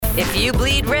If you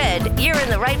bleed red, you're in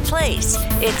the right place.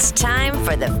 It's time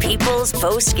for the People's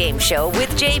Post-Game Show with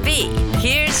JB.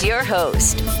 Here's your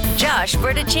host, Josh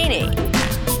Bertaccini.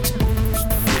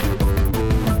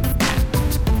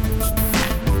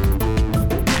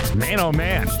 Man, oh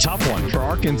man, tough one for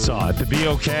Arkansas to be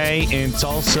okay in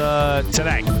Tulsa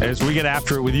today as we get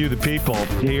after it with you, the people,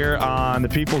 here on the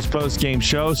People's Post-Game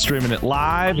Show, streaming it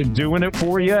live and doing it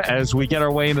for you as we get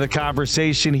our way into the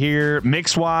conversation here,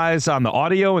 mix-wise on the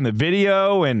audio and the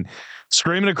video and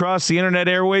streaming across the internet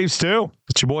airwaves too.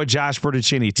 It's your boy Josh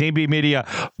Bertaccini, Team B Media,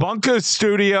 Bunker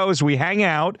Studios. We hang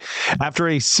out after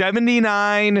a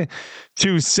 79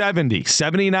 to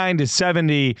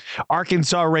 70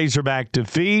 Arkansas Razorback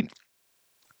defeat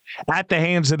at the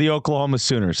hands of the Oklahoma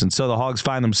Sooners. And so the Hogs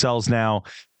find themselves now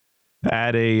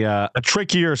at a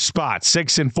trickier spot,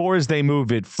 6-4 as they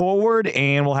move it forward,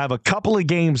 and we'll have a couple of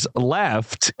games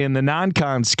left in the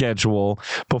non-con schedule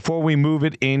before we move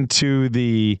it into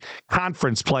the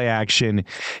conference play action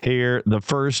here the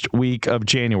first week of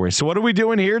January. So what are we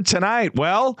doing here tonight?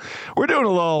 Well, we're doing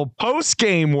a little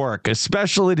post-game work, a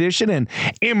special edition and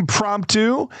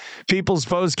impromptu People's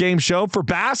Post-Game Show for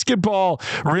basketball,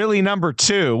 really number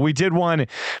 2. We did one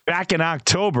back in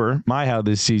October. My, how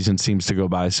this season seems to go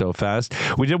by so fast.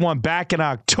 We did one back in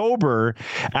October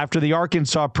after the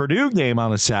Arkansas-Purdue game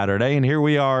on a Saturday, and here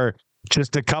we are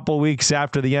just a couple weeks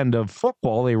after the end of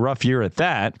football, a rough year at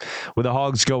that, with the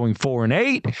Hogs going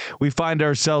 4-8. We find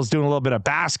ourselves doing a little bit of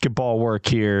basketball work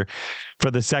here for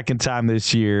the second time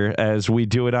this year as we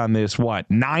do it on this,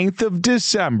 9th of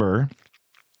December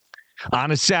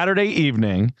on a Saturday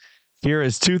evening here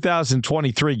as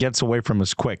 2023 gets away from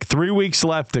us quick. 3 weeks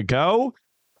left to go.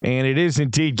 And it is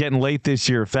indeed getting late this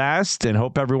year fast, and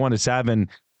hope everyone is having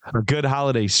a good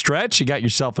holiday stretch. You got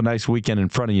yourself a nice weekend in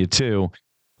front of you, too,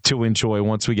 to enjoy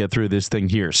once we get through this thing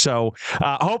here. So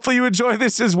hopefully you enjoy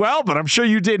this as well, but I'm sure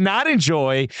you did not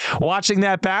enjoy watching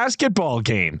that basketball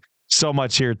game so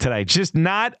much here today. Just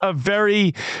not a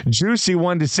very juicy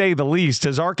one, to say the least,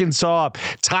 as Arkansas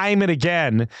time and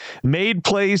again made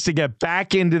plays to get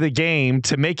back into the game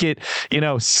to make it,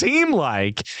 seem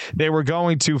like they were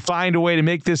going to find a way to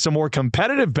make this a more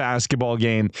competitive basketball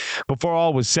game before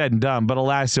all was said and done. But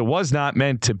alas, it was not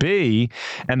meant to be.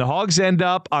 And the Hogs end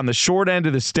up on the short end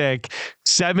of the stick,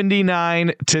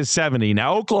 79 to 70.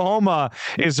 Now, Oklahoma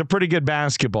is a pretty good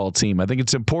basketball team. I think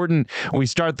it's important we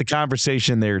start the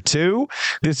conversation there too.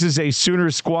 This is a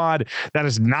Sooner squad that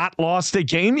has not lost a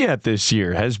game yet this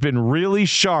year, has been really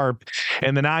sharp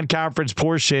in the non-conference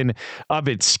portion of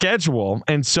its schedule.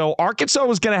 And so Arkansas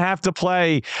was going to have to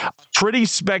play a pretty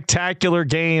spectacular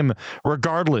game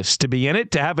regardless to be in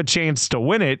it, to have a chance to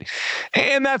win it.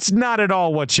 And that's not at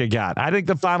all what you got. I think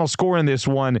the final score in this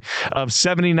one of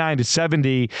 79 to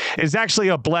 70 is actually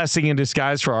a blessing in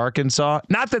disguise for Arkansas.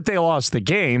 Not that they lost the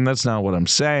game. That's not what I'm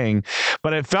saying.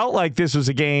 But it felt like this was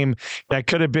a game that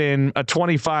could have been a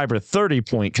 25 or 30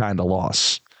 point kind of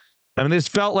loss. I mean, this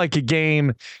felt like a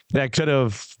game that could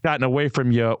have gotten away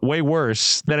from you way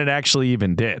worse than it actually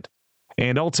even did.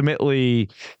 And ultimately,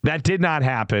 that did not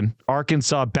happen.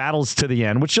 Arkansas battles to the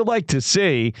end, which you'll like to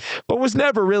see, but was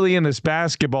never really in this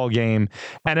basketball game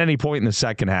at any point in the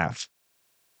second half.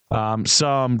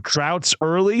 Some droughts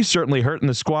early, certainly hurting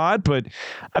the squad, but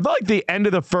I felt like the end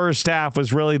of the first half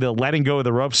was really the letting go of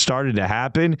the ropes started to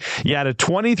happen. You had a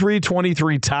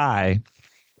 23-23 tie,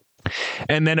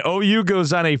 and then OU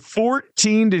goes on a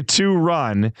 14-2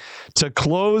 run to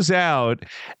close out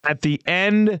at the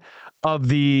end of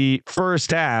the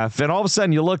first half. And all of a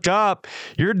sudden you look up,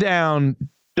 you're down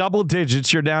double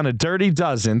digits. You're down a dirty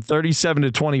dozen,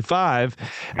 37-25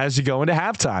 as you go into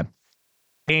halftime.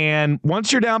 And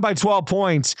once you're down by 12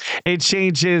 points, it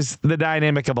changes the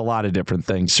dynamic of a lot of different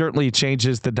things. Certainly it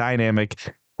changes the dynamic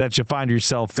that you find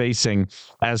yourself facing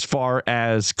as far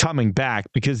as coming back,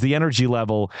 because the energy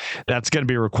level that's going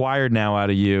to be required now out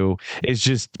of you is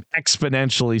just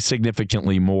exponentially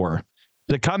significantly more.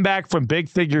 The comeback from big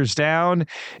figures down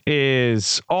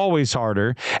is always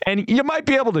harder, and you might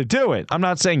be able to do it. I'm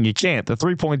not saying you can't. The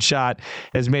three-point shot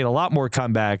has made a lot more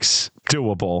comebacks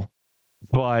doable,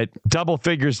 but double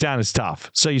figures down is tough.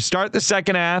 So you start the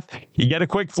second half, you get a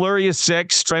quick flurry of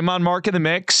 6, Draymond Mark in the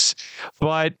mix,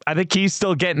 but I think he's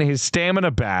still getting his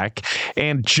stamina back.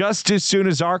 And just as soon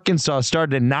as Arkansas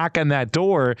started to knock on that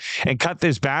door and cut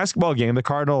this basketball game, the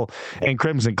Cardinal and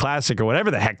Crimson Classic, or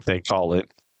whatever the heck they call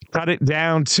it, cut it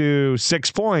down to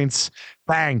 6 points,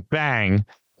 bang, bang,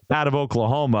 out of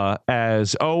Oklahoma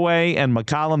as Owe and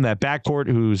McCollum, that backcourt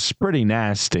who's pretty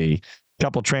nasty,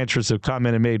 couple transfers have come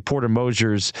in and made Porter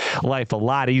Mosier's life a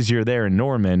lot easier there in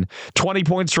Norman. 20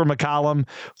 points for McCollum,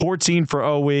 14 for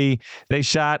OE. They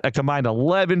shot a combined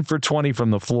 11 for 20 from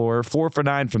the floor, 4 for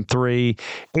 9 from 3,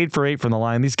 8 for 8 from the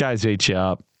line. These guys ate you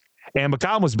up. And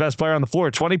McCollum was the best player on the floor.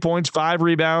 20 points, 5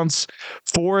 rebounds,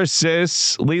 4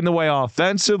 assists, leading the way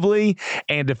offensively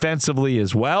and defensively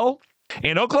as well.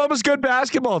 And Oklahoma's a good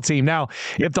basketball team. Now,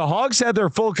 if the Hogs had their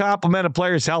full complement of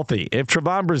players healthy, if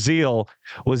Trevon Brazile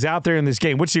was out there in this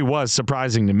game, which he was,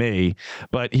 surprising to me,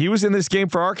 but he was in this game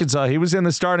for Arkansas. He was in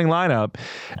the starting lineup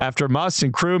after Muss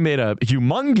and crew made a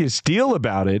humongous deal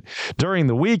about it during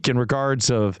the week in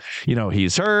regards of,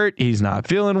 he's hurt, he's not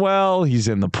feeling well, he's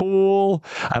in the pool.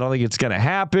 I don't think it's going to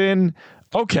happen.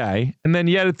 Okay. And then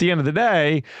yet at the end of the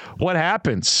day, what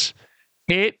happens?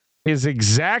 It is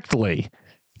exactly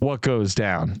what goes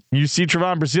down. You see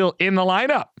Trevon Brazile in the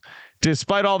lineup.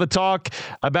 Despite all the talk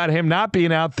about him not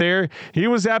being out there, he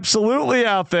was absolutely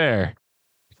out there.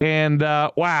 And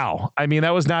wow, I mean,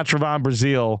 that was not Trevon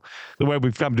Brazile the way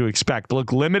we've come to expect.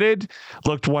 Looked limited,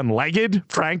 looked one-legged,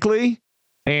 frankly.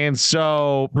 And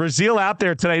so Brazile out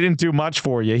there today didn't do much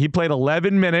for you. He played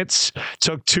 11 minutes,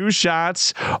 took 2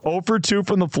 shots, 0 for 2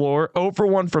 from the floor, 0 for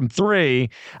 1 from 3.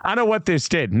 I know what this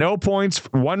did. No points,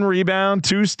 1 rebound,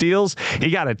 2 steals. He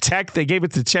got a tech. They gave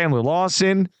it to Chandler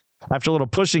Lawson after a little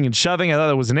pushing and shoving. I thought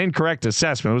it was an incorrect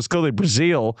assessment. It was clearly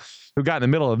Brazile who got in the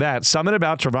middle of that. Something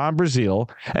about Trevon Brazile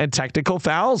and technical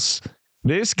fouls.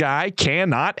 This guy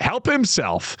cannot help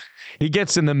himself. He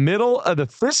gets in the middle of the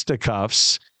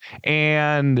fisticuffs.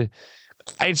 And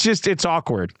it's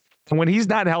awkward. And when he's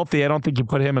not healthy, I don't think you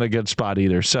put him in a good spot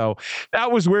either. So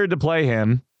that was weird to play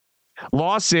him.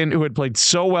 Lawson, who had played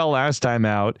so well last time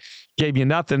out, gave you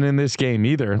nothing in this game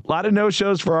either. A lot of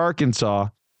no-shows for Arkansas.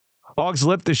 Hogs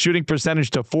lift the shooting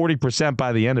percentage to 40%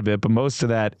 by the end of it, but most of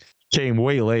that came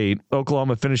way late.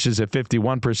 Oklahoma finishes at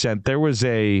 51%. There was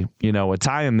a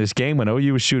tie in this game when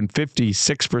OU was shooting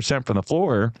 56% from the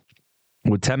floor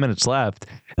with 10 minutes left,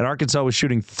 and Arkansas was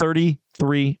shooting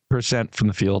 33% from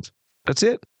the field. That's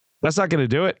it. That's not going to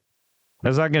do it.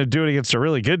 That's not going to do it against a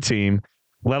really good team,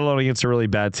 let alone against a really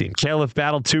bad team. Caleb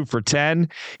battled 2 for 10.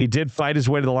 He did fight his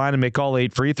way to the line and make all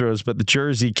 8 free throws, but the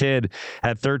Jersey kid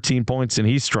had 13 points and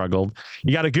he struggled.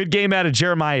 You got a good game out of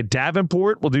Jeremiah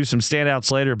Davenport. We'll do some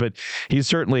standouts later, but he's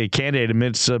certainly a candidate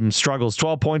amidst some struggles.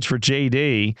 12 points for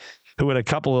JD, who had a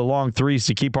couple of long threes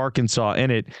to keep Arkansas in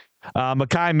it.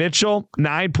 Mekhi Mitchell,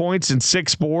 9 points and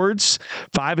 6 boards,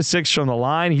 5 of 6 from the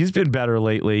line. He's been better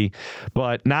lately,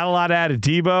 but not a lot out of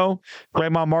Debo.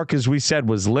 Draymond Mark, as we said,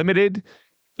 was limited.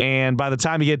 And by the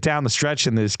time you get down the stretch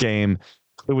in this game,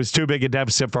 it was too big a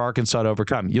deficit for Arkansas to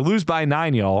overcome. You lose by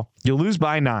 9, y'all. You lose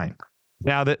by 9.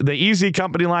 Now, the easy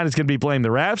company line is going to be blame the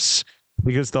refs,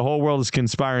 because the whole world is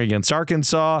conspiring against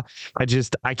Arkansas.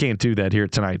 I can't do that here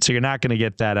tonight. So you're not going to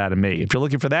get that out of me. If you're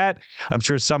looking for that, I'm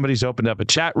sure somebody's opened up a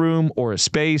chat room or a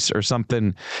space or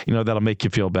something, that'll make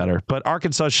you feel better. But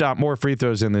Arkansas shot more free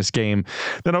throws in this game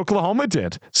than Oklahoma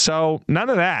did. So none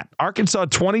of that. Arkansas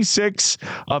 26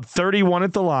 of 31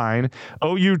 at the line,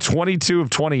 OU 22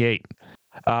 of 28.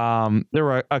 There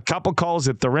were a couple calls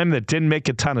at the rim that didn't make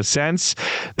a ton of sense.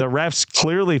 The refs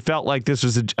clearly felt like this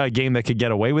was a game that could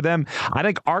get away with them. I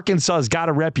think Arkansas has got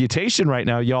a reputation right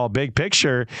now, y'all, big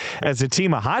picture, as a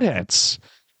team of hotheads.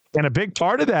 And a big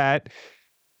part of that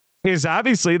is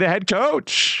obviously the head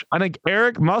coach. I think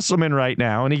Eric Musselman right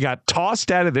now, and he got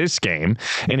tossed out of this game.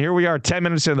 And here we are 10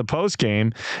 minutes in the post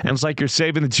game. And it's like you're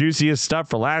saving the juiciest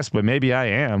stuff for last, but maybe I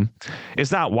am.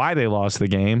 It's not why they lost the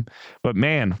game, but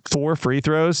man, 4 free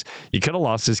throws. You could have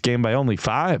lost this game by only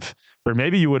 5, or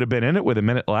maybe you would have been in it with a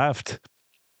minute left.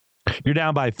 You're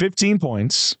down by 15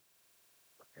 points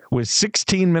with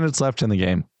 16 minutes left in the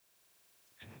game.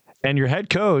 And your head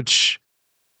coach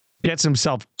gets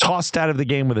himself tossed out of the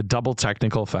game with a double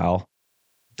technical foul.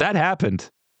 That happened.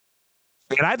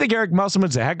 And I think Eric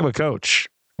Musselman's a heck of a coach.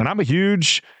 And I'm a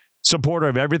huge supporter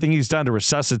of everything he's done to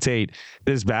resuscitate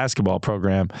this basketball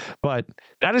program. But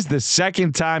that is the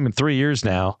second time in 3 years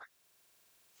now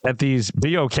at these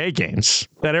BOK games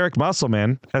that Eric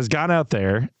Musselman has gone out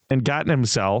there and gotten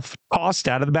himself tossed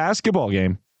out of the basketball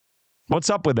game. What's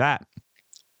up with that?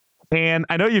 And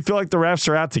I know you feel like the refs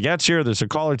are out to get you. There's a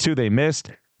call or two they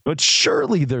missed. But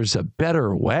surely there's a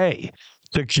better way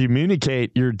to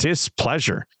communicate your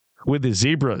displeasure with the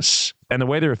Zebras and the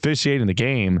way they're officiating the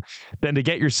game than to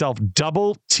get yourself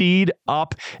double teed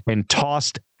up and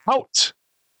tossed out.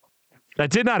 That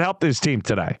did not help this team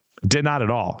today. Did not at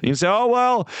all. You say, oh,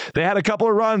 well, they had a couple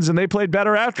of runs and they played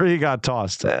better after he got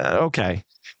tossed. Okay.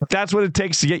 If that's what it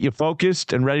takes to get you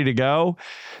focused and ready to go,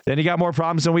 then you got more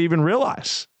problems than we even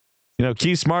realize.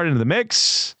 Keith Smart into the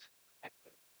mix.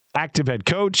 active head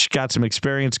coach, got some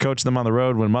experience coaching them on the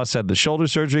road when Muss had the shoulder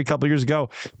surgery a couple years ago.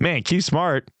 Man, Keith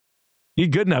Smart, he's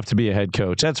good enough to be a head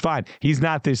coach. That's fine. He's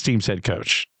not this team's head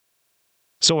coach.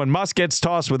 So when Muss gets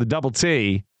tossed with a double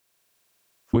T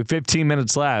with 15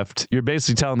 minutes left, you're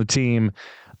basically telling the team,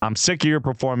 I'm sick of your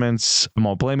performance. I'm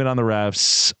going to blame it on the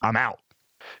refs. I'm out.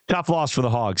 Tough loss for the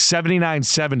Hogs.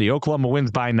 79-70. Oklahoma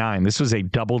wins by 9. This was a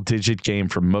double-digit game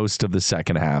for most of the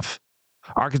second half.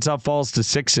 Arkansas falls to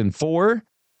 6-4.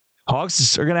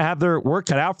 Hogs are going to have their work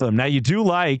cut out for them. Now, you do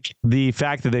like the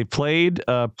fact that they played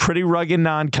a pretty rugged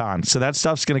non-con, so that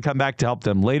stuff's going to come back to help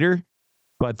them later.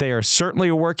 But they are certainly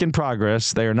a work in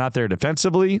progress. They are not there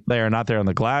defensively. They are not there on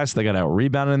the glass. They got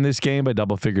out-rebounded in this game by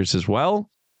double figures as well.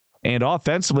 And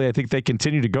offensively, I think they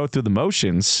continue to go through the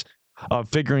motions of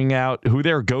figuring out who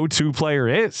their go-to player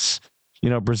is. You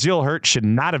know, Brazil Hurt should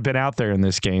not have been out there in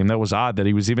this game. That was odd that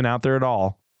he was even out there at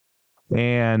all.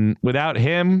 And without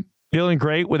him feeling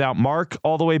great, without Mark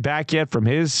all the way back yet from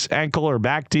his ankle or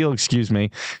back deal, excuse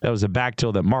me. That was a back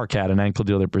deal that Mark had, an ankle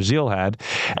deal that Brazil had.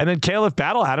 And then Caleb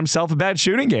Battle had himself a bad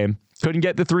shooting game. Couldn't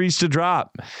get the threes to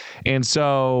drop. And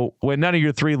so when none of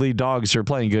your three lead dogs are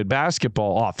playing good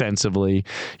basketball offensively,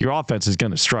 your offense is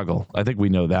going to struggle. I think we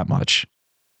know that much.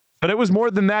 But it was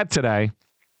more than that today.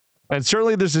 And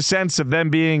certainly there's a sense of them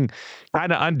being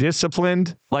kind of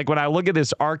undisciplined. Like when I look at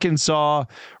this Arkansas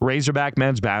Razorback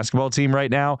men's basketball team right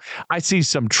now, I see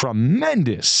some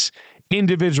tremendous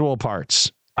individual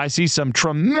parts. I see some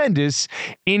tremendous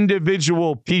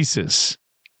individual pieces.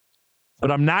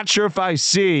 But I'm not sure if I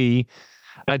see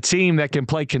a team that can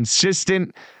play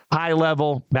consistent,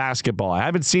 high-level basketball. I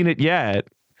haven't seen it yet.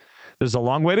 There's a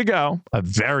long way to go, a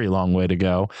very long way to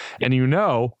go. And you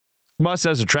know, Muss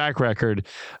has a track record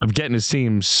of getting his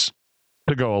teams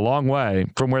to go a long way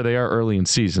from where they are early in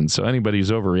season. So anybody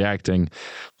who's overreacting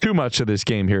too much of this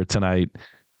game here tonight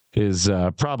is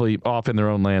probably off in their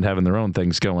own land, having their own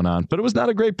things going on. But it was not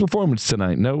a great performance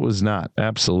tonight. No, it was not.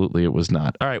 Absolutely, it was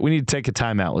not. All right, we need to take a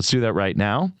timeout. Let's do that right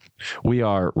now. We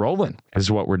are rolling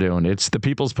is what we're doing. It's the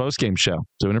People's Postgame Show.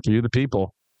 Doing it for you, the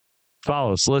people.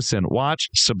 Follow us, listen, watch,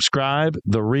 subscribe,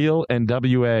 The Real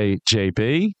NWA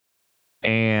JP.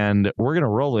 And we're going to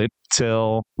roll it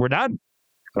till we're done,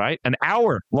 right? An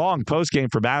hour-long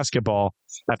postgame for basketball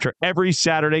after every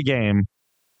Saturday game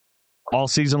all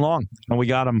season long. And we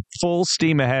got them full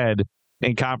steam ahead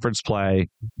in conference play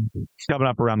coming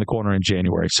up around the corner in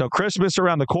January. So Christmas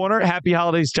around the corner. Happy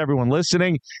holidays to everyone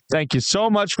listening. Thank you so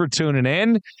much for tuning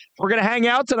in. We're going to hang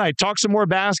out tonight, talk some more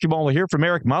basketball. We'll hear from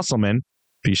Eric Musselman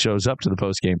if he shows up to the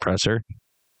postgame presser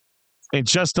in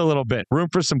just a little bit. Room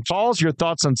for some calls, your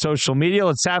thoughts on social media.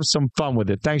 Let's have some fun with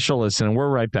it. Thanks for listening. We're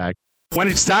right back. When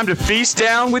it's time to feast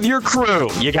down with your crew,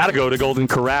 you got to go to Golden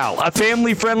Corral, a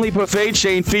family-friendly buffet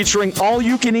chain featuring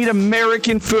all-you-can-eat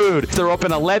American food. They're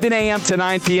open 11 a.m. to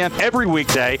 9 p.m. every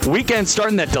weekday. Weekends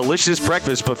starting that delicious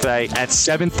breakfast buffet at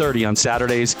 7:30 on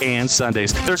Saturdays and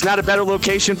Sundays. There's not a better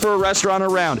location for a restaurant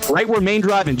around. Right where Main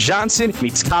Drive in Johnson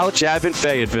meets College Ave in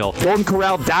Fayetteville.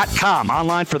 GoldenCorral.com,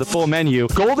 online for the full menu.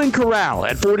 Golden Corral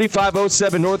at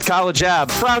 4507 North College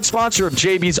Ave. Proud sponsor of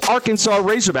JB's Arkansas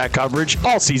Razorback coverage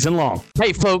all season long.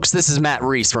 Hey folks, this is Matt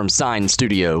Reese from Sign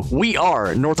Studio. We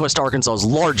are Northwest Arkansas's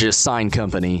largest sign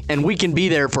company, and we can be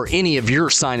there for any of your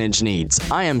signage needs.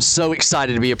 I am so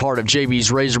excited to be a part of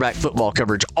JB's Razorback football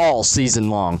coverage all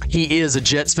season long. He is a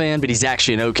Jets fan, but he's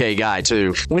actually an okay guy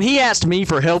too. When he asked me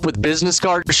for help with business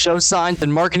cards, show signs,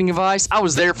 and marketing advice, I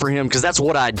was there for him because that's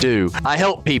what I do. I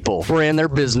help people brand their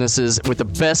businesses with the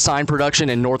best sign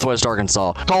production in Northwest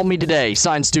Arkansas. Call me today,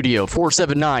 Sign Studio,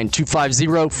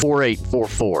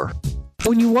 479-250-4844.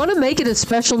 When you want to make it a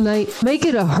special night, make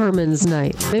it a Herman's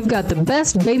night. They've got the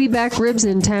best baby back ribs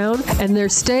in town, and their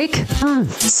steak,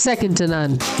 second to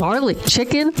none. Barley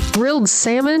chicken, grilled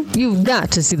salmon, you've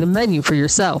got to see the menu for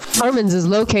yourself. Herman's is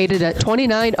located at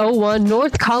 2901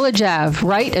 North College Ave,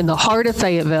 right in the heart of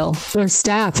Fayetteville. Their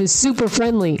staff is super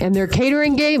friendly, and their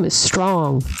catering game is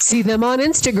strong. See them on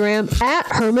Instagram at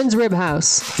Herman's Rib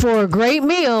House. For a great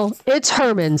meal, it's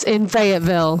Herman's in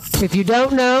Fayetteville. If you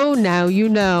don't know, now you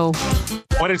know.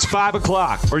 When it's 5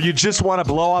 o'clock, or you just want to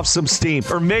blow off some steam,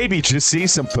 or maybe just see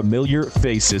some familiar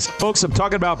faces. Folks, I'm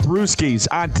talking about Brewski's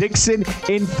on Dixon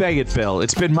in Fayetteville.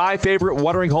 It's been my favorite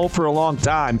watering hole for a long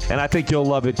time, and I think you'll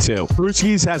love it too.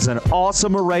 Brewski's has an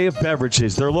awesome array of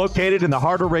beverages. They're located in the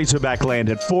heart of Razorback Land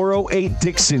at 408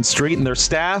 Dixon Street, and their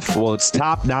staff, well, it's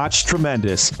top-notch,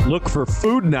 tremendous. Look for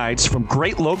food nights from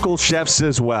great local chefs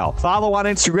as well. Follow on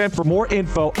Instagram for more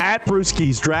info at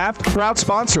Brewski's Draft, proud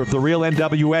sponsor of the Real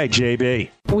NWA, JB.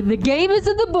 When the game is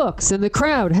in the books and the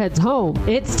crowd heads home,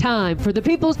 it's time for the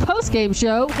People's Postgame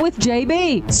Show with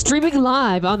JB. Streaming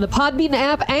live on the Podbean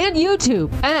app and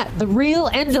YouTube at The Real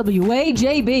NWA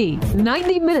JB.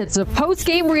 90 minutes of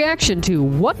postgame reaction to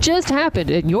what just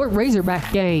happened in your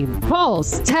Razorback game.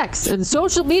 Calls, texts, and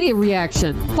social media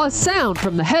reaction, plus sound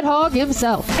from the head hog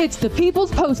himself. It's the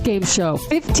People's Postgame Show,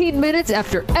 15 minutes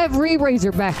after every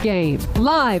Razorback game.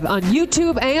 Live on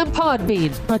YouTube and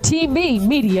Podbean, a Team B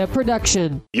media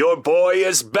production. Your boy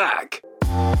is back.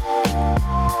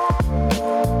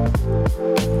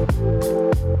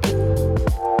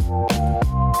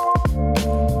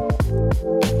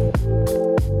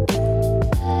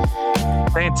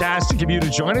 Fantastic of you to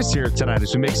join us here tonight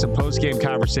as we make some post-game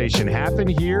conversation happen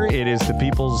here. It is the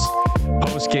People's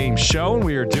Post-Game Show, and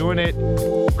we are doing it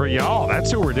for y'all.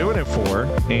 That's who we're doing it for.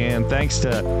 And thanks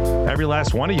to every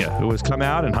last one of you who has come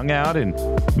out and hung out and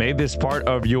made this part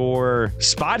of your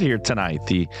spot here tonight.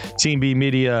 The Team B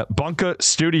Media Bunker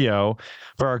Studio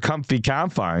for our comfy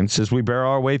confines as we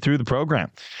barrel our way through the program.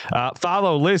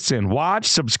 Follow, listen, watch,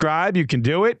 subscribe. You can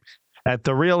do it at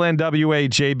The Real NWA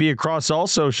JB across all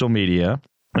social media.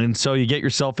 And so you get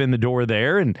yourself in the door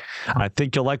there, and I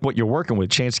think you'll like what you're working with.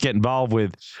 Chance to get involved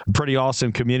with a pretty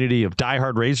awesome community of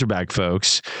diehard Razorback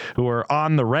folks who are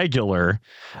on the regular,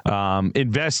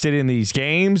 invested in these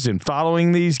games and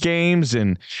following these games.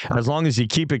 And as long as you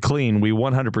keep it clean, we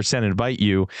 100% invite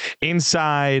you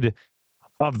inside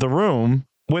of the room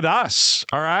with us.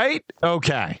 All right?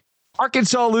 Okay.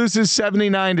 Arkansas loses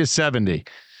 79-70.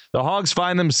 The Hogs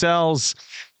find themselves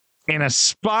in a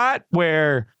spot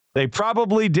where they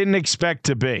probably didn't expect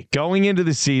to be going into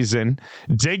the season,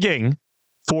 digging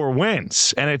for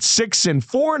wins. And it's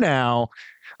 6-4 now.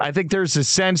 I think there's a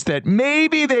sense that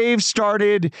maybe they've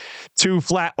started to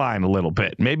flatline a little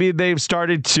bit. Maybe they've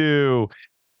started to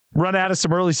run out of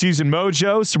some early season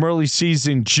mojo, some early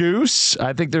season juice.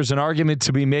 I think there's an argument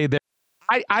to be made there.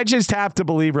 I just have to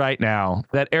believe right now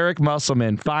that Eric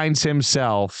Musselman finds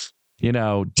himself,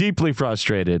 deeply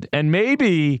frustrated, and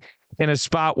maybe in a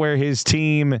spot where his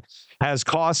team has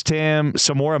cost him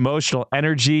some more emotional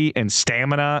energy and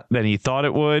stamina than he thought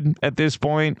it would at this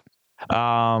point.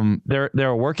 They're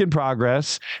a work in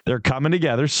progress. They're coming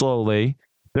together slowly.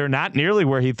 They're not nearly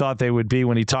where he thought they would be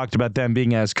when he talked about them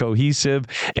being as cohesive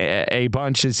a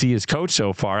bunch as he has coached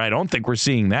so far. I don't think we're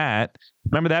seeing that.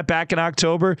 Remember that back in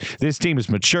October? This team is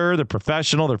mature. They're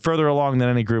professional. They're further along than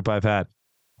any group I've had.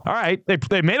 All right.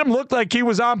 They made him look like he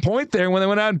was on point there when they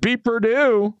went out and beat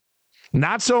Purdue.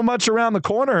 Not so much around the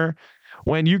corner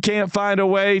when you can't find a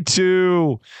way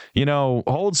to,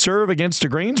 hold serve against a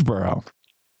Greensboro.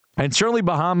 And certainly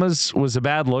Bahamas was a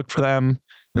bad look for them.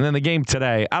 And then the game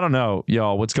today, I don't know,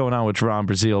 y'all, what's going on with Trevon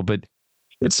Brazile, but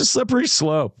it's a slippery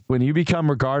slope when you become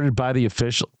regarded by the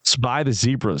officials, by the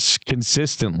Zebras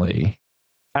consistently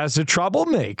as a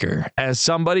troublemaker, as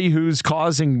somebody who's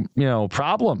causing,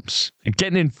 problems,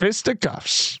 getting in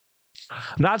fisticuffs.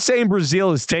 I'm not saying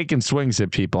Brazile is taking swings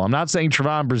at people. I'm not saying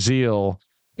Trevon Brazile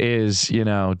is,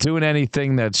 doing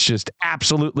anything that's just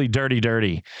absolutely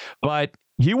dirty. But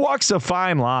he walks a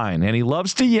fine line, and he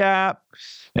loves to yap,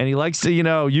 and he likes to,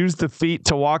 use the feet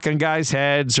to walk on guys'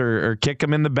 heads or kick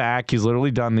them in the back. He's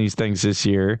literally done these things this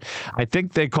year. I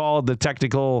think they called the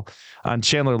technical on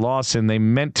Chandler Lawson. They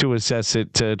meant to assess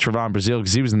it to Trevon Brazile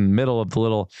because he was in the middle of the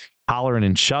little hollering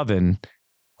and shoving.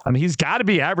 I mean, he's got to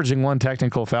be averaging one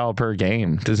technical foul per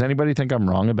game. Does anybody think I'm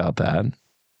wrong about that?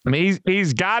 I mean,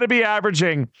 he's got to be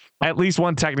averaging at least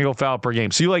one technical foul per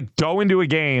game. So you go into a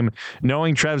game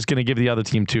knowing Trev's going to give the other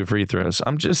team 2 free throws.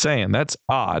 I'm just saying that's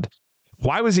odd.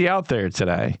 Why was he out there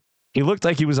today? He looked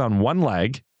like he was on one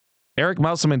leg. Eric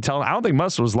Musselman I don't think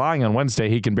Muss was lying on Wednesday.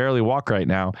 He can barely walk right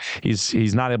now.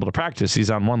 He's not able to practice. He's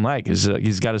on one leg.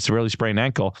 He's got a severely sprained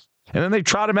ankle. And then they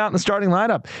trot him out in the starting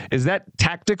lineup. Is that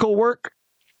tactical work?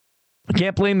 I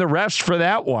can't blame the refs for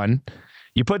that one.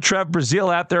 You put Trev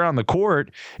Brazile out there on the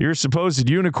court, your supposed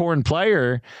unicorn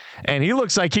player, and he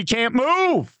looks like he can't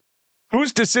move.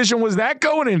 Whose decision was that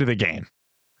going into the game?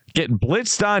 Getting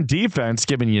blitzed on defense,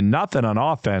 giving you nothing on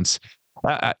offense.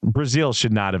 Brazile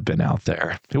should not have been out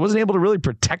there. He wasn't able to really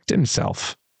protect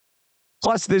himself.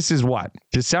 Plus, this is what?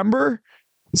 December?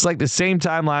 It's like the same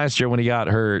time last year when he got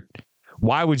hurt.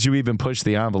 Why would you even push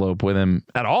the envelope with him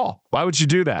at all? Why would you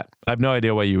do that? I have no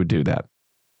idea why you would do that.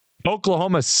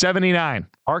 Oklahoma 79,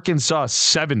 Arkansas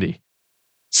 70.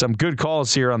 Some good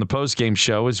calls here on the postgame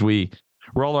show as we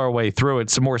roll our way through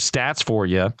it. Some more stats for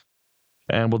you.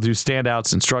 And we'll do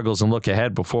standouts and struggles and look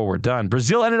ahead before we're done.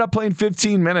 Brazile ended up playing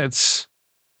 15 minutes.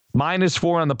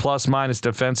 -4 on the plus minus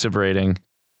defensive rating.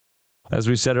 As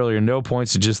we said earlier, no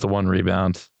points to just the 1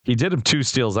 rebound. He did have 2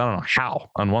 steals. I don't know how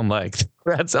on one leg.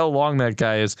 That's how long that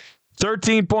guy is.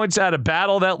 13 points out of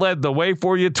Battle. That led the way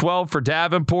for you. 12 for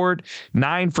Davenport,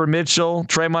 9 for Mitchell.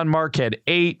 Tremont Mark had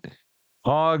 8.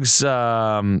 Hogs,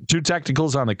 2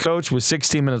 technicals on the coach with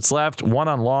 16 minutes left. 1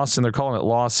 on Lawson. They're calling it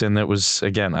Lawson. That was,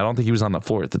 again, I don't think he was on the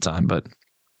floor at the time, but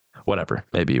whatever.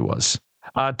 Maybe he was.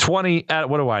 20 at,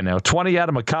 what do I know? 20 out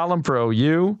of McCollum for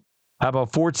OU. How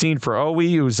about 14 for OE,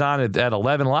 who's on at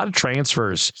 11? A lot of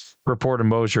transfers for Porter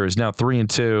Mosier is now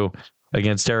 3-2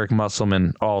 against Eric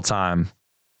Musselman all time.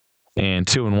 And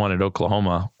 2-1 at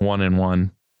Oklahoma,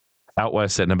 1-1 out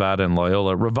west at Nevada and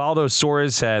Loyola. Rivaldo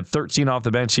Soares had 13 off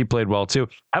the bench. He played well too.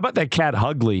 How about that cat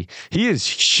Hugley? He is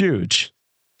huge.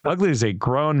 Hugley is a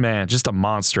grown man, just a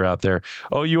monster out there.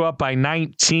 OU up by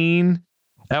 19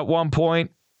 at one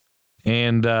point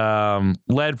and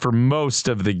led for most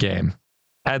of the game.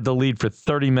 Had the lead for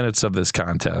 30 minutes of this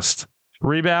contest.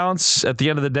 Rebounds at the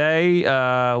end of the day,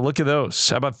 look at those.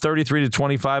 How about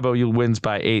 33-25? OU wins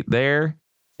by 8 there.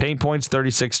 Paint points,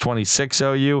 36-26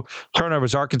 OU.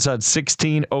 Turnovers, Arkansas had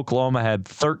 16. Oklahoma had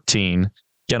 13.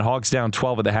 Again, Hogs down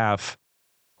 12 at the half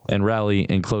and rally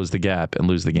and close the gap and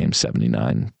lose the game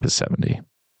 79-70.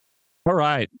 All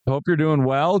right. Hope you're doing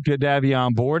well. Good to have you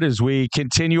on board as we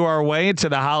continue our way into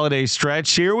the holiday stretch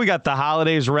here. We got the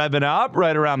holidays revving up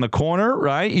right around the corner,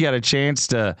 right? You got a chance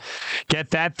to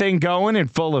get that thing going in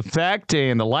full effect,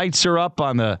 and the lights are up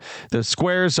on the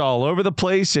squares all over the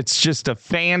place. It's just a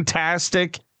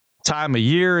fantastic time of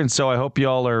year, and so I hope you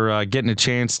all are getting a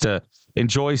chance to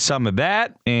enjoy some of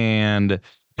that and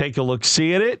take a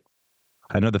look-see at it.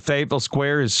 I know the Fayetteville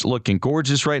Square is looking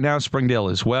gorgeous right now. Springdale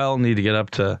as well. Need to get up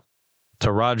to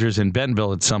Rogers and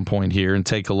Bentonville at some point here and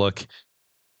take a look,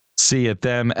 see at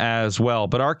them as well.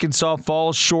 But Arkansas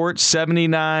falls short,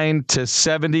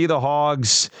 79-70. The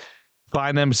Hogs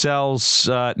find themselves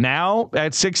now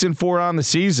at 6-4 on the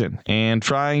season and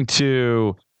trying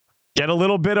to get a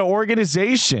little bit of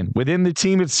organization within the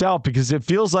team itself, because it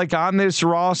feels like on this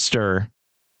roster,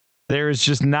 there is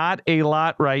just not a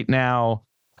lot right now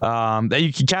that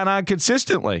you can count on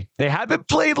consistently. They haven't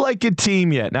played like a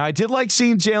team yet. Now, I did like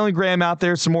seeing Jalen Graham out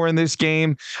there some more in this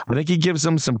game. I think he gives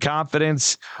them some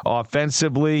confidence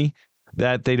offensively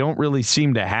that they don't really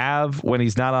seem to have when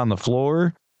he's not on the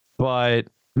floor. But,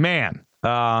 man,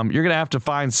 you're going to have to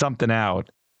find something out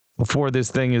before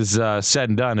this thing is said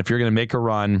and done if you're going to make a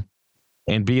run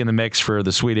and be in the mix for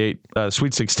the Sweet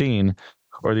 16,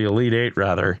 or the Elite 8,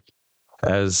 rather,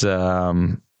 as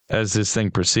this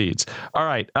thing proceeds. All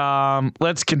right,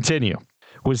 let's continue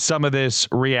with some of this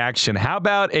reaction. How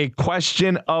about a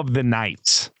question of the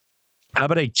night? How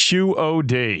about a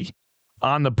QOD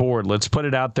on the board? Let's put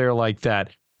it out there like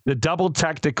that. The double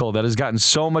technical that has gotten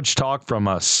so much talk from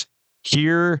us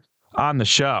here on the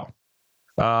show.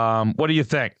 What do you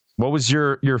think? What was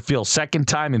your feel? Second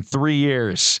time in 3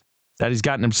 years that he's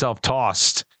gotten himself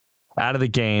tossed out of the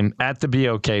game at the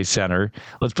BOK Center.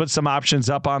 Let's put some options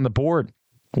up on the board.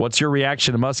 What's your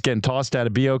reaction to Muss getting tossed out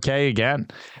of BOK again?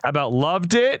 How about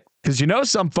loved it? Because you know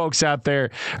some folks out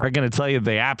there are going to tell you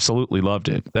they absolutely loved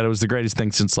it, that it was the greatest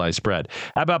thing since sliced bread.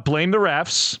 How about blame the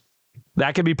refs?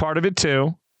 That can be part of it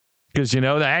too, because you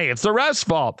know that, hey, it's the refs'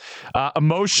 fault.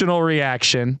 Emotional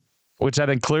reaction, which I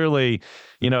think clearly,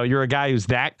 you know, you're a guy who's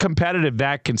that competitive,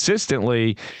 that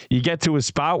consistently, you get to a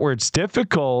spot where it's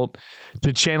difficult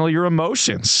to channel your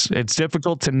emotions. It's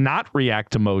difficult to not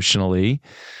react emotionally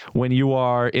when you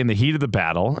are in the heat of the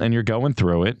battle and you're going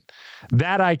through it.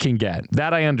 That I can get.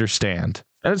 That I understand.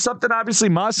 And it's something obviously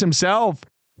Muss himself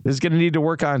is going to need to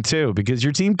work on too, because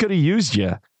your team could have used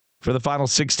you for the final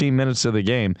 16 minutes of the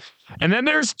game. And then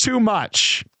there's too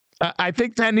much. I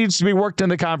think that needs to be worked in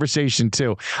the conversation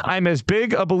too. I'm as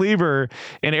big a believer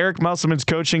in Eric Musselman's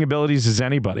coaching abilities as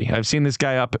anybody. I've seen this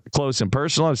guy up close and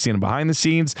personal. I've seen him behind the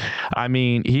scenes. I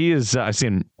mean, he is, I've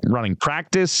seen him running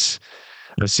practice.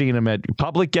 I've seen him at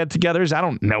public get-togethers. I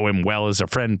don't know him well as a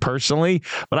friend personally,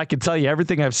 but I can tell you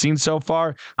everything I've seen so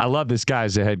far. I love this guy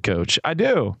as a head coach. I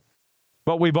do.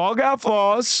 But we've all got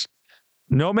flaws.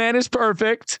 No man is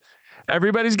perfect.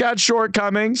 Everybody's got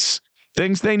shortcomings.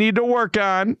 Things they need to work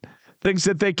on, things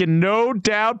that they can no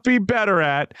doubt be better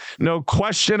at, no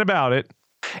question about it.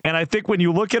 And I think when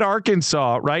you look at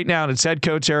Arkansas right now and its head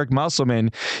coach, Eric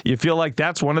Musselman, you feel like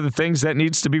that's one of the things that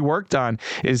needs to be worked on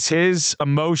is his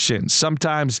emotions.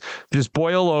 Sometimes just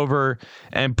boil over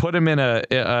and put him in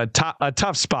a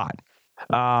tough spot.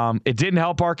 It didn't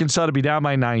help Arkansas to be down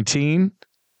by 19.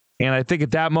 And I think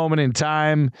at that moment in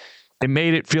time, it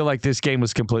made it feel like this game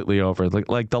was completely over.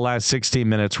 Like the last 16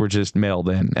 minutes were just mailed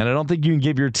in. And I don't think you can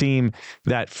give your team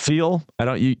that feel. I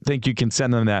don't think you can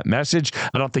send them that message.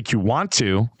 I don't think you want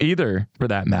to either, for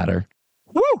that matter.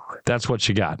 Woo! That's what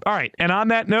you got. All right. And on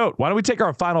that note, why don't we take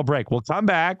our final break? We'll come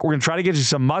back. We're going to try to get you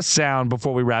some must sound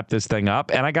before we wrap this thing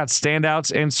up. And I got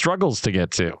standouts and struggles to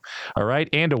get to. All right.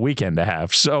 And a weekend to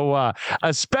have. So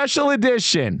a special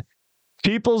edition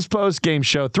People's Post-Game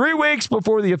Show 3 weeks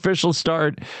before the official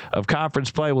start of conference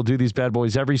play. We'll do these bad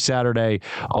boys every Saturday,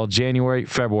 all January,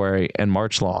 February, and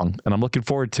March long. And I'm looking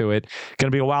forward to it.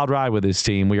 Going to be a wild ride with this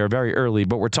team. We are very early,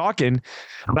 but we're talking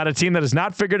about a team that has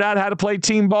not figured out how to play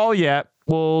team ball yet.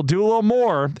 We'll do a little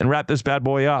more and wrap this bad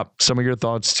boy up. Some of your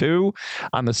thoughts, too,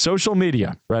 on the social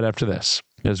media right after this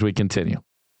as we continue.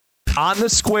 On the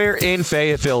square in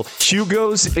Fayetteville,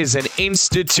 Hugo's is an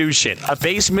institution, a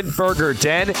basement burger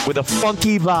den with a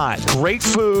funky vibe, great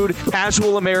food,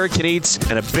 casual American eats,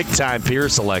 and a big-time beer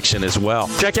selection as well.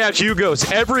 Check out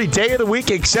Hugo's every day of the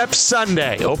week except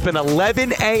Sunday. Open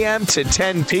 11 a.m. to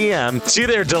 10 p.m. See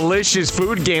their delicious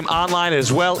food game online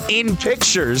as well in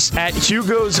pictures at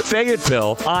Hugo's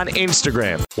Fayetteville on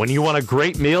Instagram. When you want a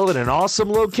great meal in an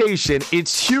awesome location,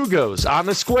 it's Hugo's on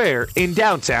the square in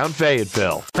downtown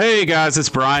Fayetteville. Hey guys, it's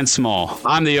Brian Small.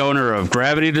 I'm the owner of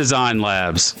Gravity Design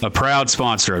Labs, a proud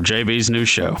sponsor of JB's new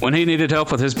show. When he needed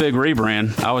help with his big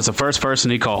rebrand, I was the first person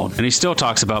he called, and he still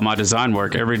talks about my design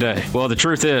work every day. Well, the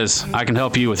truth is, I can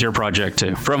help you with your project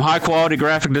too. From high-quality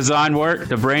graphic design work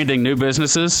to branding new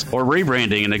businesses or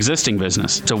rebranding an existing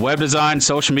business to web design,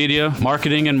 social media,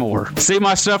 marketing, and more. See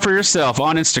my stuff for yourself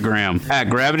on Instagram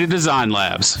at Gravity Design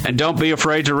Labs, and don't be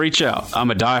afraid to reach out. I'm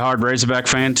a diehard Razorback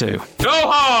fan too. Go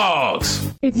Hogs!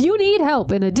 If you need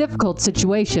help in a difficult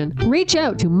situation, reach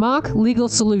out to Mock Legal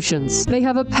Solutions. They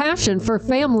have a passion for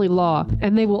family law,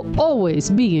 and they will always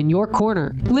be in your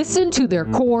corner. Listen to their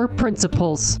core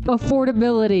principles: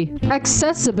 affordability,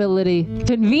 accessibility,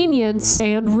 convenience,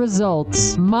 and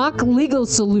results. Mock Legal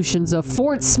Solutions of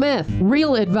Fort Smith.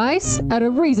 Real advice at a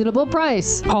reasonable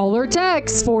price. Call or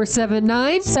text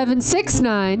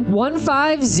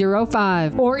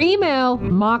 479-769-1505 or email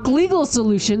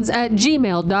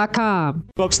mocklegalsolutions@gmail.com.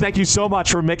 Folks, thank you so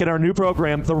much for making our new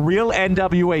program, The Real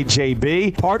NWA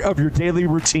JB, part of your daily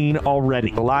routine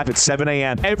already. Live at 7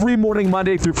 a.m. every morning,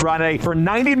 Monday through Friday, for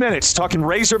 90 minutes, talking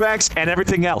Razorbacks and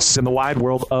everything else in the wide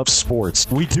world of sports.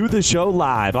 We do the show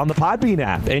live on the Podbean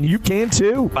app, and you can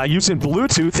too by using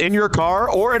Bluetooth in your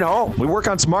car or at home. We work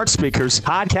on smart speakers.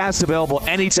 Podcasts available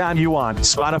anytime you want.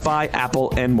 Spotify,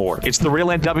 Apple, and more. It's The Real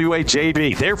NWA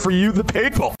JB. There for you, the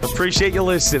people. Appreciate you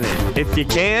listening. If you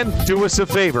can, do us a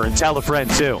favor and tell a friend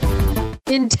too.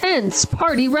 Intense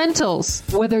Party Rentals.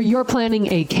 Whether you're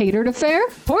planning a catered affair,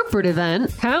 corporate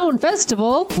event, town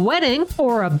festival, wedding,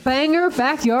 or a banger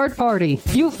backyard party,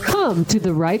 you've come to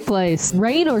the right place.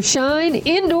 Rain or shine,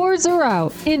 indoors or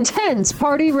out, Intense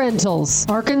Party Rentals,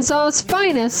 Arkansas's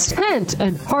finest tent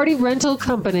and party rental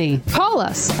company. Call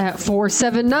us at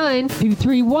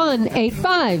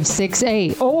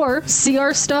 479-231-8568 or see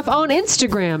our stuff on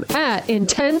Instagram at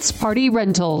Intense Party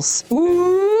Rentals.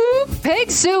 Ooh, Pig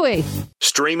Suey.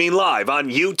 Streaming live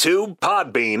on YouTube,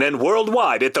 Podbean, and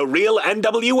worldwide at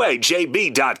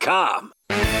therealnwajb.com.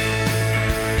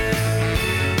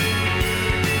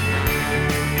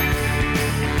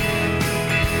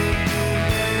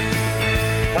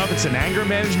 Oh, if it's an anger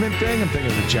management thing, I'm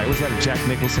thinking of was that a Jack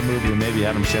Nicholson movie or maybe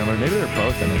Adam Sandler? Maybe they're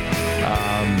both in it.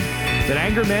 But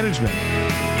anger management,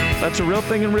 that's a real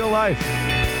thing in real life.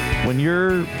 When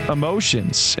your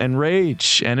emotions and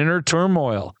rage and inner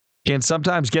turmoil can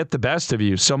sometimes get the best of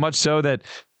you, so much so that,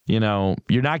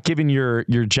 you're not giving your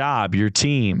job, your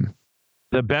team,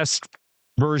 the best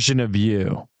version of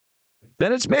you,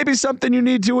 then it's maybe something you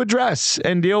need to address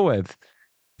and deal with.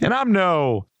 And I'm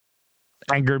no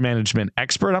anger management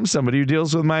expert. I'm somebody who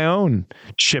deals with my own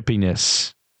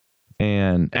chippiness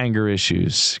and anger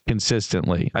issues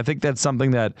consistently. I think that's something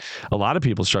that a lot of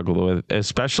people struggle with,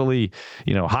 especially,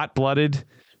 hot-blooded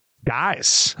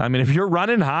guys. I mean, if you're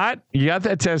running hot, you got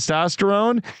that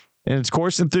testosterone and it's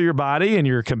coursing through your body and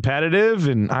you're competitive.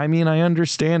 And I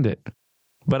understand it,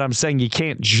 but I'm saying you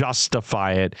can't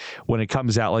justify it when it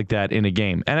comes out like that in a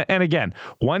game. And again,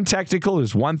 one technical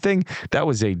is one thing. That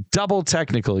was a double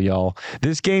technical, y'all.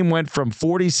 This game went from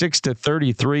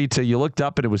 46-33 till you looked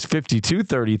up and it was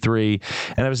 52-33.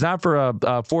 And it was not for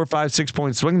a 4, 5, 6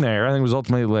 point swing there. I think it was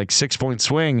ultimately like 6 point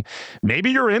swing.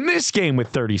 Maybe you're in this game with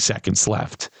 30 seconds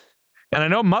left. And I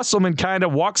know Musselman kind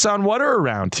of walks on water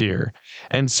around here.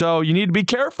 And so you need to be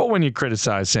careful when you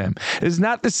criticize him. It's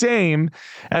not the same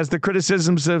as the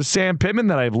criticisms of Sam Pittman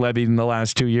that I've levied in the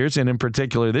last 2 years, and in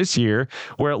particular this year,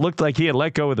 where it looked like he had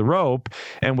let go of the rope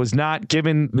and was not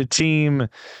giving the team,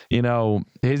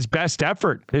 his best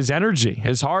effort, his energy,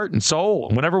 his heart and soul.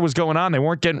 Whatever was going on, they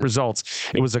weren't getting results.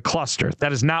 It was a cluster.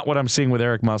 That is not what I'm seeing with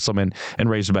Eric Musselman and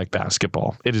Razorback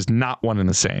basketball. It is not one and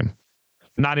the same.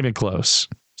 Not even close.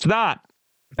 It's not.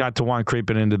 Got Tawan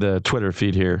creeping into the Twitter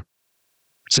feed here,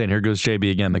 saying, here goes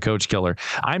JB again, the coach killer.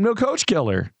 I'm no coach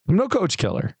killer.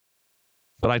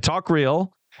 But I talk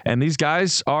real, and these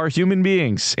guys are human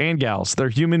beings and gals. They're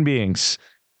human beings.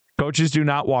 Coaches do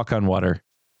not walk on water.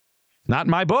 Not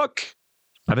in my book.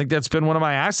 I think that's been one of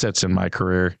my assets in my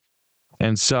career.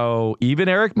 And so even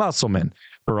Eric Musselman,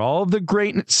 for all of the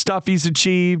great stuff he's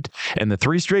achieved and the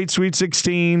 3 straight Sweet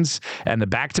 16s and the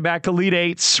back-to-back Elite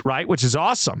 8s, right, which is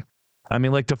awesome. I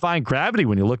mean, like, defying gravity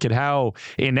when you look at how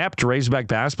inept Razorback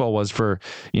basketball was for,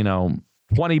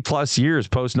 20-plus years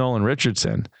post-Nolan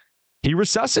Richardson. He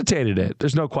resuscitated it.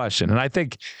 There's no question. And I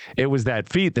think it was that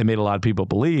feat that made a lot of people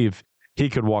believe he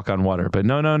could walk on water. But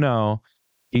no.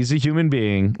 He's a human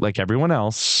being like everyone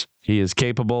else. He is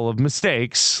capable of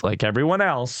mistakes like everyone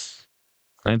else.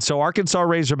 And so Arkansas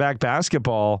Razorback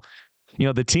basketball,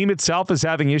 the team itself is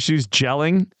having issues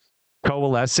gelling,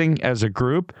 coalescing as a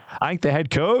group. I think the head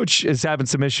coach is having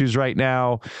some issues right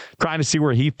now, trying to see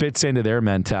where he fits into their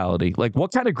mentality. Like,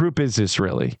 what kind of group is this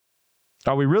really?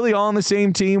 Are we really all on the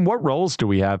same team? What roles do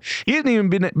we have? He hasn't even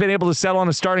been able to settle on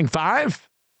a starting 5.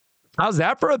 How's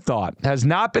that for a thought? Has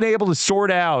not been able to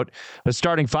sort out a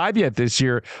starting 5 yet this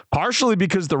year, partially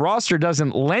because the roster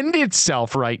doesn't lend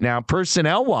itself right now,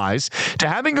 personnel-wise, to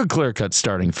having a clear-cut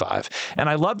starting 5. And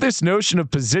I love this notion of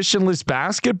positionless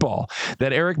basketball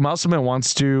that Eric Musselman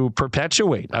wants to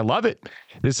perpetuate. I love it.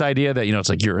 This idea that, it's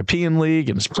like European League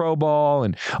and it's pro ball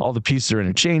and all the pieces are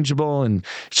interchangeable and,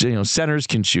 centers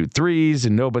can shoot threes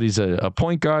and nobody's a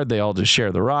point guard. They all just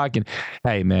share the rock. And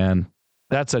hey, man,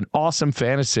 that's an awesome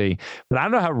fantasy, but I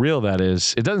don't know how real that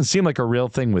is. It doesn't seem like a real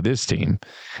thing with this team.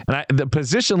 And the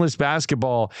positionless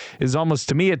basketball is almost,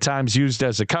 to me, at times used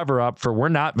as a cover-up for we're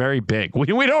not very big. We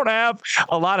don't have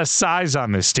a lot of size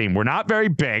on this team. We're not very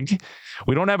big.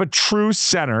 We don't have a true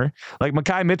center. Like,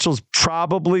 Mekhi Mitchell's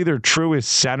probably their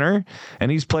truest center,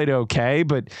 and he's played okay,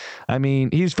 but, I mean,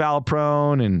 he's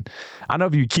foul-prone, and I don't know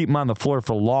if you keep him on the floor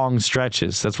for long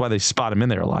stretches. That's why they spot him in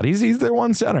there a lot. He's their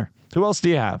one center. Who else do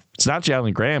you have? It's not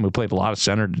Jalen Graham, who played a lot of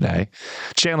center today.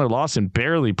 Chandler Lawson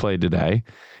barely played today.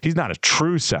 He's not a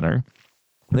true center.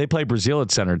 They play Brazil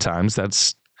at center times.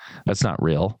 That's not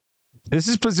real. This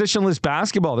is positionless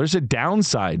basketball. There's a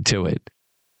downside to it.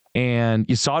 And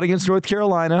you saw it against North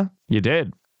Carolina. You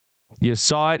did. You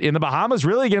saw it in the Bahamas,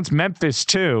 really against Memphis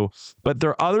too. But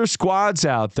there are other squads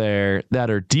out there that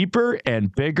are deeper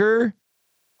and bigger.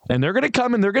 And they're going to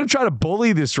come and they're going to try to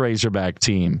bully this Razorback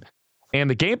team. And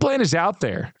the game plan is out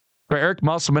there for Eric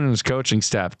Musselman and his coaching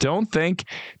staff. Don't think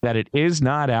that it is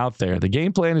not out there. The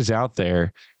game plan is out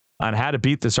there on how to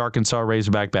beat this Arkansas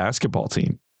Razorback basketball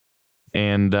team.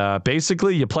 And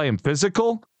basically, you play them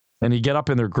physical, and you get up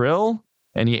in their grill,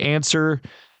 and you answer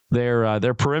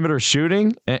their perimeter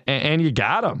shooting, and you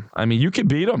got them. I mean, you can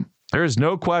beat them. There is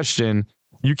no question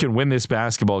you can win this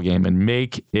basketball game and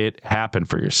make it happen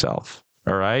for yourself.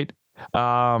 All right?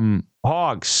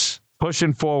 Hogs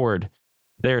pushing forward.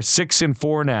 They're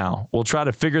 6-4 now. We'll try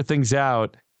to figure things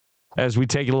out as we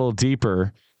take it a little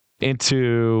deeper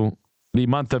into the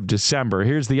month of December.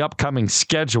 Here's the upcoming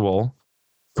schedule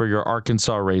for your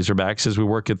Arkansas Razorbacks as we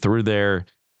work it through there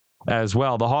as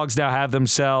well. The Hogs now have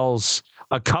themselves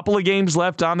a couple of games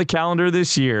left on the calendar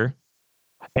this year,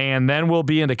 and then we'll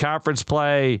be into conference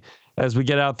play as we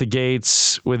get out the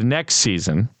gates with next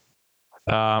season,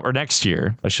 or next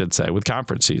year, I should say, with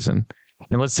conference season.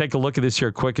 And let's take a look at this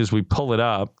here quick as we pull it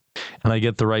up and I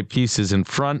get the right pieces in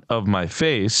front of my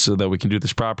face so that we can do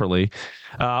this properly.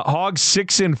 Hogs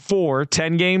 6-4,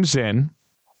 10 games in.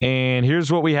 And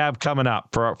here's what we have coming up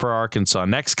for Arkansas.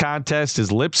 Next contest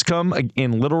is Lipscomb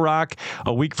in Little Rock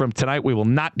a week from tonight. We will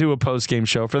not do a post-game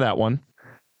show for that one,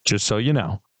 just so you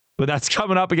know. But that's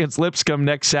coming up against Lipscomb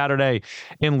next Saturday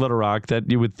in Little Rock. That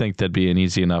you would think that'd be an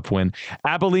easy enough win.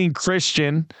 Abilene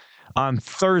Christian on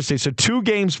Thursday. So 2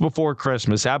 games before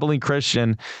Christmas. Abilene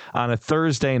Christian on a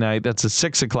Thursday night. That's a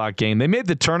 6:00 game. They made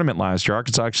the tournament last year.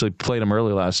 Arkansas actually played them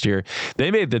early last year.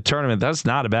 They made the tournament. That's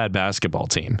not a bad basketball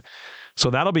team. So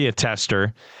that'll be a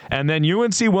tester. And then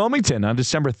UNC Wilmington on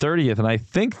December 30th. And I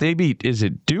think they beat, is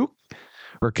it Duke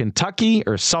or Kentucky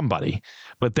or somebody.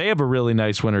 But they have a really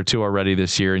nice win or two already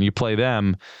this year, and you play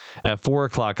them at 4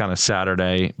 o'clock on a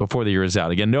Saturday before the year is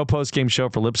out. Again, no post-game show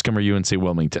for Lipscomb or UNC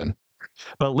Wilmington.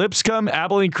 But Lipscomb,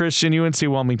 Abilene Christian, UNC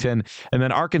Wilmington, and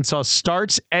then Arkansas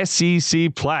starts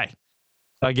SEC play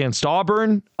against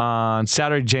Auburn on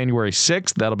Saturday, January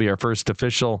 6th. That'll be our first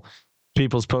official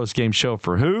People's Post-Game Show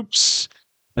for Hoops.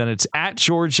 Then it's at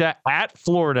Georgia, at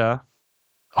Florida,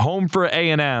 home for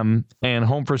A&M, and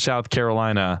home for South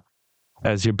Carolina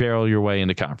as you barrel your way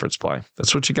into conference play.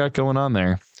 That's what you got going on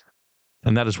there.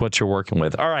 And that is what you're working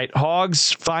with. All right,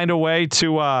 Hogs find a way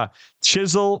to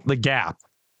chisel the gap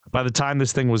by the time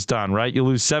this thing was done, right? You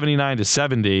lose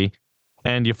 79-70,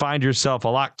 and you find yourself a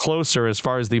lot closer as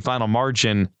far as the final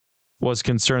margin was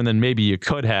concerned than maybe you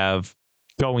could have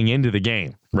going into the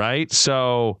game, right?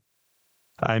 So,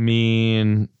 I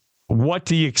mean, what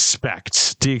do you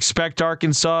expect? Do you expect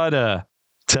Arkansas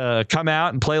to come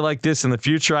out and play like this in the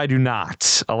future? I do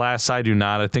not. Alas, I do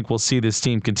not. I think we'll see this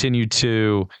team continue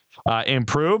to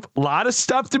improve. A lot of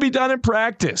stuff to be done in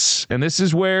practice. And this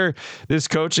is where this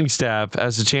coaching staff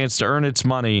has a chance to earn its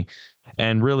money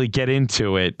and really get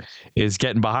into it, is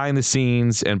getting behind the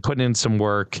scenes and putting in some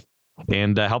work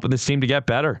and helping this team to get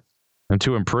better and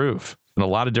to improve in a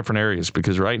lot of different areas,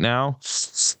 because right now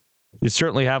you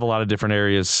certainly have a lot of different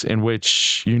areas in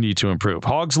which you need to improve.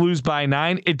 Hogs lose by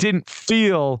 9. It didn't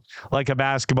feel like a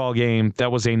basketball game that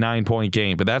was a 9-point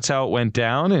game, but that's how it went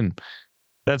down, and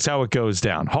that's how it goes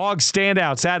down. Hogs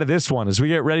standouts out of this one as we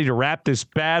get ready to wrap this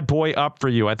bad boy up for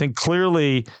you. I think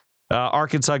clearly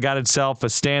Arkansas got itself a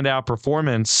standout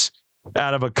performance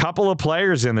out of a couple of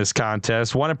players in this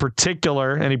contest. One in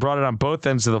particular, and he brought it on both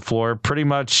ends of the floor, pretty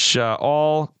much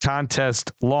all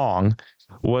contest long,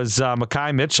 was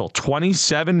Mekhi Mitchell.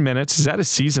 27 minutes. Is that a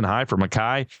season high for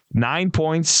Mekhi? 9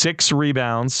 points, 6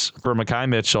 rebounds for Mekhi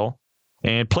Mitchell,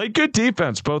 and played good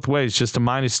defense both ways, just a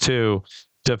 -2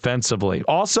 defensively.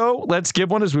 Also, let's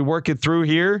give one as we work it through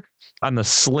here on the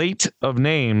slate of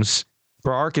names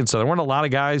for Arkansas. There weren't a lot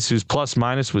of guys whose plus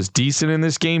minus was decent in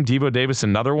this game. Devo Davis,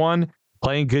 another one,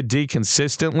 playing good D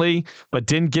consistently, but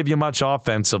didn't give you much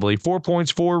offensively. 4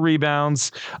 points, 4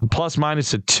 rebounds, plus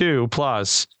minus a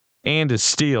 2+, and a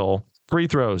steal. Free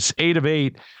throws, 8 of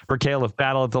 8 for Caleb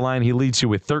Battle at the line. He leads you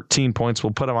with 13 points.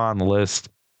 We'll put him on the list,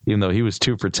 even though he was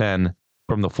 2 for 10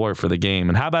 from the floor for the game.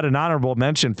 And how about an honorable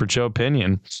mention for Joe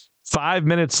Pinion? 5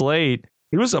 minutes late,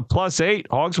 he was a +8.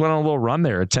 Hogs went on a little run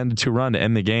there, a 10-2 run to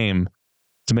end the game,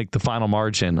 to make the final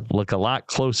margin look a lot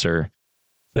closer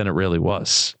than it really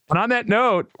was. And on that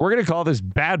note, we're going to call this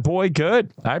bad boy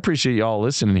good. I appreciate you all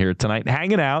listening here tonight,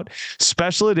 hanging out.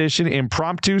 Special edition,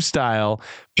 impromptu style,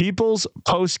 People's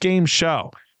Post-Game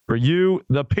Show for you,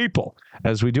 the people,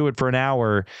 as we do it for an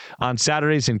hour on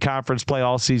Saturdays in conference play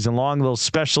all season long. A little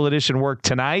special edition work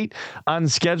tonight,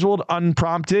 unscheduled,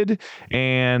 unprompted,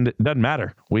 and doesn't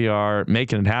matter. We are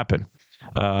making it happen.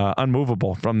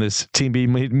 Unmovable from this Team B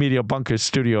Media Bunker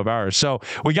studio of ours. So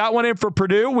we got one in for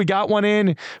Purdue. We got one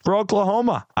in for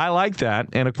Oklahoma. I like that.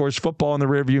 And of course, football in the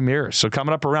rearview mirror. So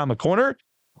coming up around the corner,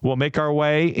 we'll make our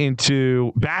way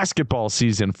into basketball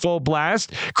season full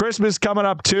blast. Christmas coming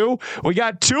up too. We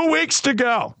got 2 weeks to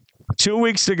go. 2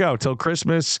 weeks to go till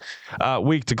Christmas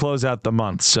week to close out the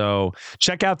month. So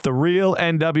check out the real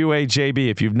NWA JB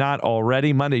if you've not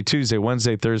already. Monday, Tuesday,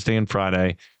 Wednesday, Thursday, and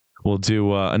Friday. We'll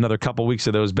do another couple weeks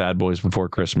of those bad boys before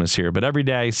Christmas here. But every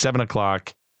day, 7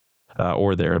 o'clock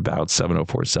or thereabouts,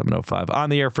 7:04, 7:05.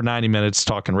 On the air for 90 minutes,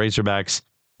 talking Razorbacks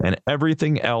and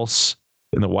everything else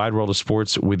in the wide world of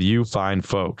sports with you fine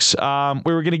folks.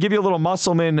 We were going to give you a little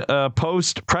Musselman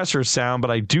post-presser sound,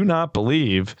 but I do not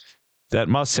believe that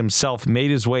Muss himself made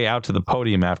his way out to the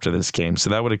podium after this game. So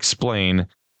that would explain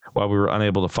why we were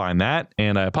unable to find that.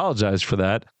 And I apologize for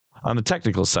that on the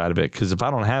technical side of it, because if I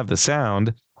don't have the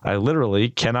sound, I literally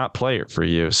cannot play it for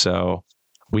you. So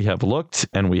we have looked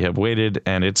and we have waited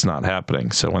and it's not happening.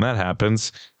 So when that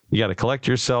happens, you got to collect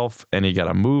yourself and you got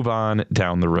to move on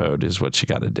down the road is what you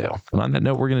got to do. And on that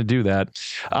note, we're going to do that.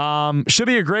 Should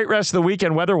be a great rest of the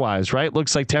weekend weather-wise, right?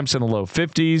 Looks like temps in the low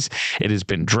 50s. It has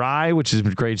been dry, which has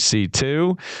been great to see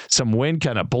too. Some wind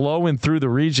kind of blowing through the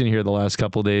region here the last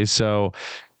couple of days. So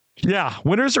yeah,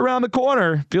 winter's around the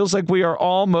corner. Feels like we are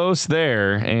almost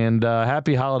there. And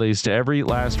happy holidays to every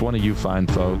last one of you fine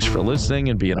folks for listening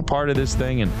and being a part of this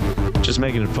thing and just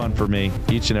making it fun for me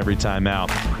each and every time out.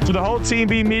 To the whole Team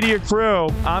B Media crew,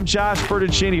 I'm Josh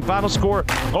Bertuccini. Final score,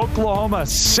 Oklahoma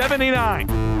 79,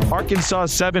 Arkansas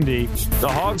 70. The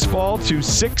Hogs fall to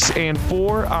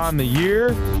 6-4 on the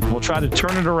year. We'll try to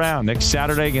turn it around next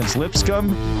Saturday against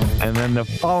Lipscomb and then the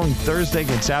following Thursday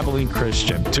against Abilene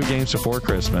Christian. 2 games before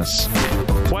Christmas.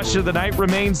 Question of the night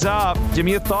remains up. Give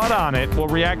me a thought on it. We'll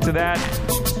react to that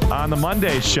on the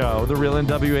Monday show, The Real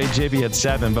NWA JB at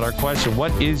 7. But our question,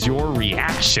 what is your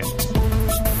reaction?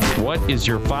 What is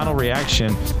your final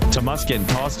reaction to Muss getting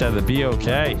tossed out of the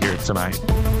BOK here tonight?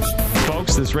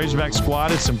 Folks, this Razorback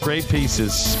squad is some great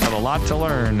pieces. Have a lot to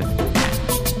learn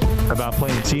about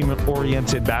playing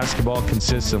team-oriented basketball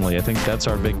consistently. I think that's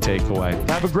our big takeaway.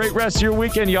 Have a great rest of your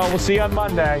weekend, y'all. We'll see you on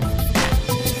Monday.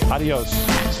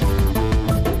 Adios.